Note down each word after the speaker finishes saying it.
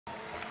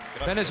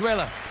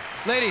Venezuela.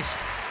 Ladies,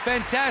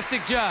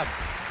 fantastic job.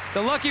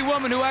 The lucky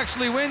woman who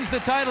actually wins the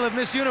title of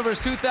Miss Universe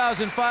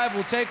 2005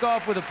 will take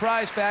off with a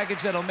prize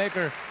package that'll make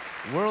her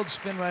world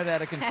spin right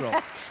out of control.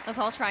 Let's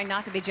all try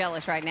not to be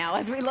jealous right now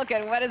as we look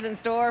at what is in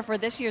store for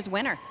this year's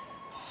winner.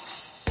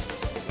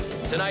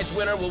 Tonight's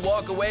winner will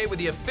walk away with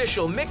the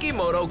official Mickey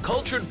Moto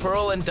Cultured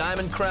Pearl and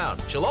Diamond Crown.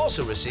 She'll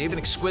also receive an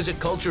exquisite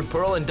Cultured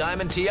Pearl and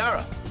Diamond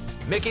Tiara.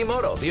 Mickey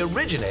Moto, the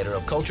originator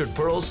of Cultured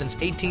Pearls since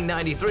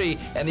 1893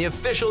 and the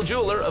official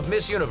jeweler of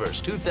Miss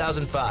Universe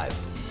 2005.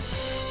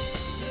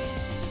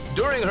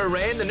 During her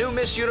reign, the new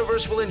Miss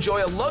Universe will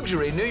enjoy a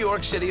luxury New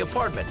York City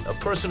apartment, a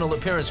personal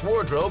appearance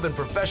wardrobe, and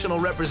professional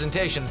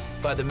representation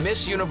by the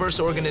Miss Universe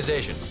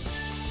organization.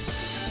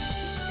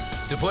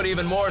 To put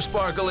even more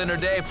sparkle in her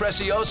day,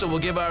 Preciosa will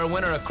give our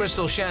winner a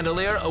crystal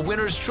chandelier, a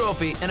winner's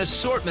trophy, an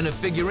assortment of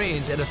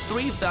figurines, and a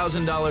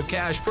 $3,000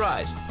 cash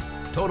prize.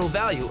 Total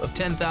value of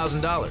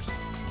 $10,000.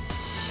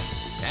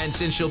 And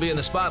since she'll be in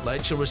the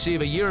spotlight, she'll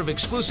receive a year of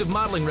exclusive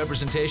modeling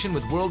representation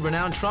with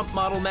world-renowned Trump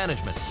Model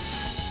Management.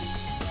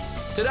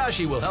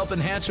 Tadashi will help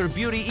enhance her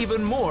beauty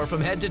even more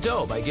from head to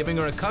toe by giving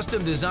her a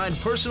custom-designed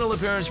personal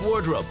appearance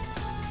wardrobe.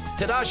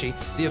 Tadashi,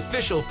 the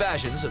official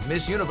fashions of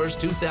Miss Universe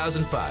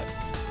 2005.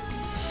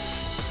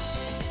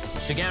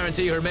 To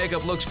guarantee her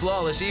makeup looks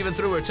flawless even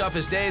through her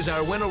toughest days,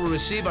 our winner will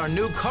receive our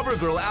new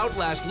CoverGirl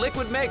Outlast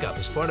liquid makeup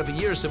as part of a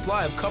year's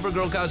supply of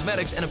CoverGirl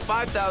cosmetics and a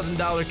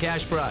 $5,000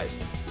 cash prize.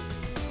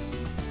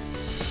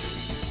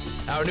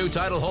 Our new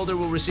title holder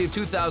will receive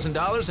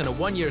 $2,000 and a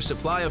one-year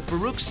supply of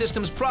Farouk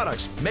Systems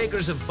products,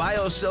 makers of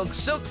BioSilk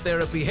Silk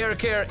Therapy Hair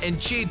Care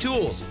and Chi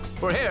Tools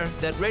for hair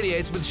that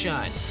radiates with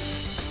shine.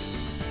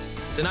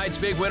 Tonight's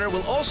big winner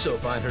will also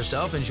find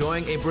herself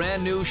enjoying a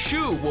brand new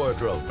shoe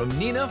wardrobe from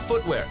Nina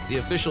Footwear, the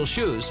official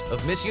shoes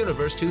of Miss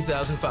Universe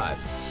 2005.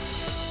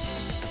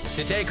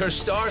 To take her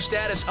star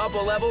status up a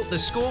level, the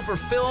School for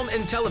Film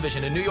and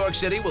Television in New York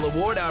City will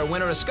award our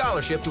winner a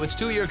scholarship to its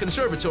two-year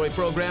conservatory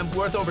program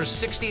worth over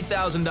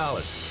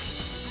 $60,000.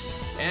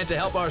 And to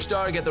help our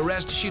star get the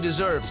rest she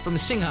deserves, from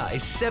Singha, a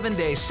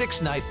 7-day,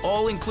 6-night,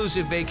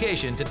 all-inclusive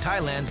vacation to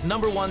Thailand's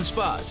 #1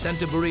 spa,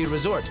 Santiburi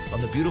Resort,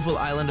 on the beautiful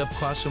island of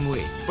Koh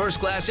Samui.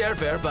 First-class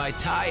airfare by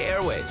Thai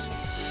Airways.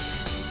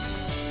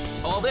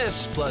 All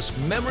this, plus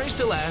memories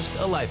to last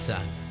a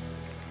lifetime.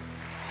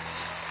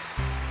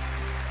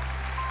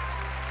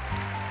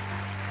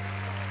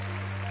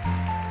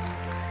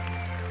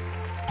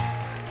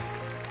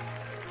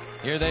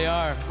 Here they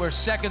are. We're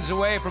seconds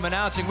away from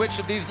announcing which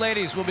of these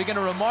ladies will begin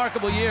a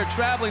remarkable year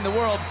traveling the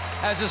world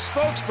as a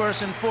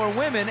spokesperson for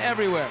women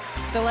everywhere.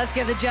 So let's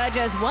give the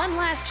judges one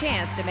last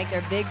chance to make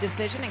their big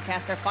decision and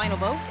cast their final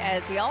vote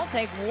as we all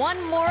take one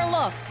more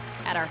look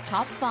at our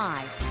top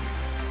 5.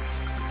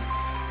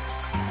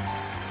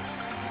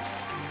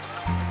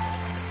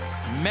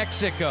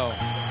 Mexico.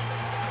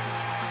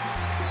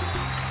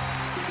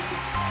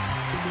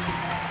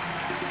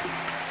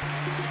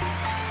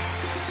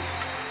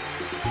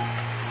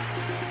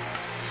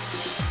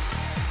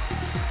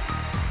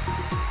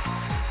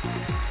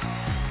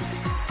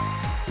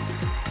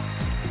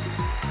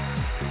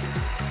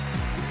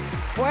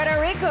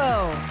 Puerto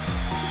Rico.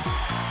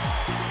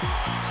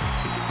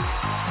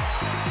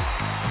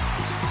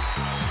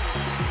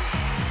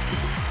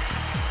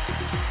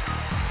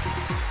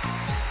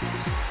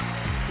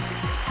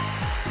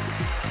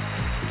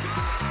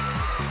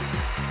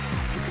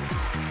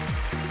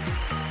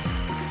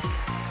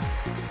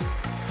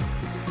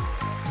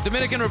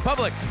 Dominican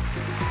Republic.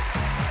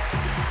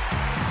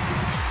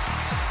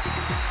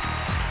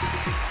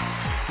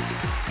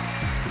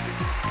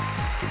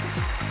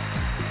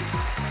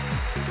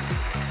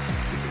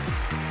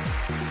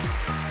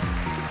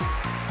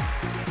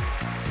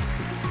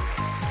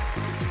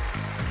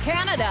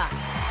 Canada.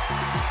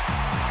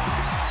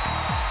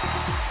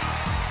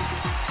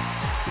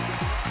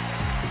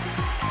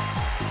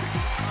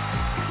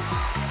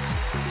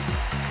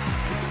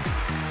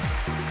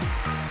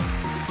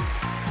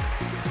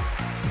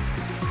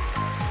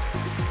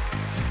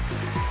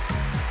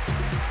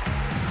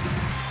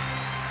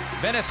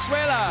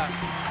 Venezuela.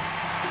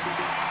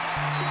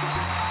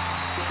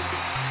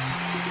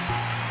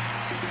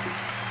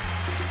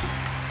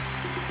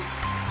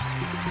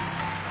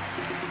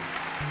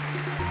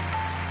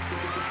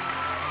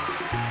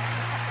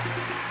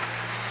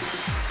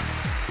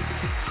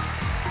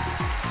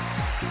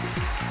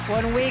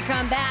 When we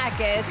come back,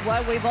 it's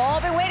what we've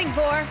all been waiting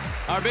for.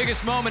 Our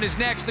biggest moment is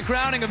next, the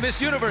crowning of Miss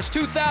Universe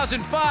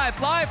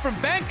 2005, live from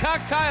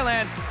Bangkok,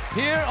 Thailand,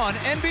 here on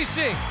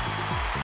NBC.